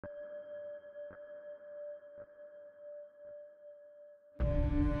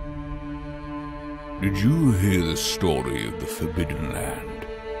Did you hear the story of the Forbidden Land?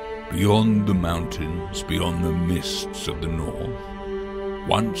 Beyond the mountains, beyond the mists of the north?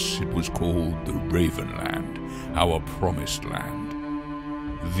 Once it was called the Raven Land, our promised land.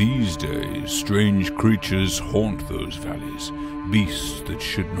 These days, strange creatures haunt those valleys, beasts that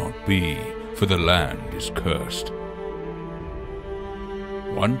should not be, for the land is cursed.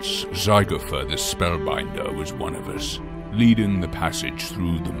 Once Zygofer the Spellbinder was one of us, leading the passage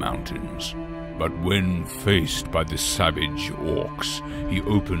through the mountains. But when faced by the savage orcs, he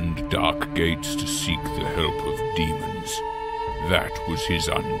opened dark gates to seek the help of demons. That was his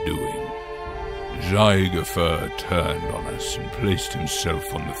undoing. Zygofer turned on us and placed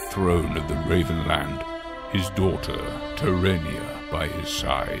himself on the throne of the Ravenland, his daughter, Terenia, by his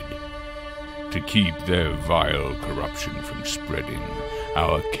side. To keep their vile corruption from spreading,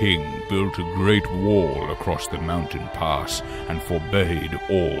 our king built a great wall across the mountain pass and forbade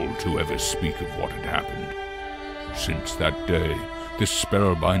all to ever speak of what had happened. Since that day, the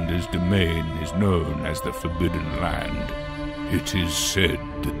Spellbinder's domain is known as the Forbidden Land. It is said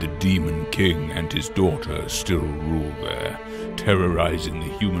that the Demon King and his daughter still rule there, terrorizing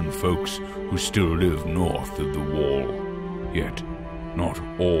the human folks who still live north of the wall. Yet, not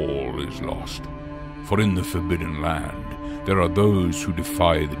all is lost, for in the Forbidden Land there are those who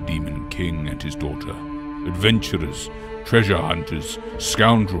defy the Demon King and his daughter. Adventurers, treasure hunters,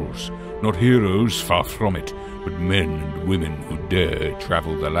 scoundrels, not heroes, far from it, but men and women who dare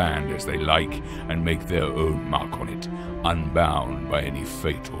travel the land as they like and make their own mark on it, unbound by any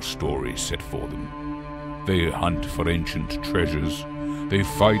fate or story set for them. They hunt for ancient treasures. They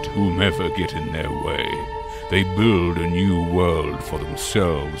fight whomever get in their way. They build a new world for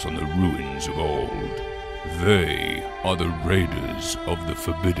themselves on the ruins of old. They are the raiders of the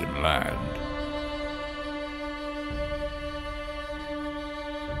Forbidden Land.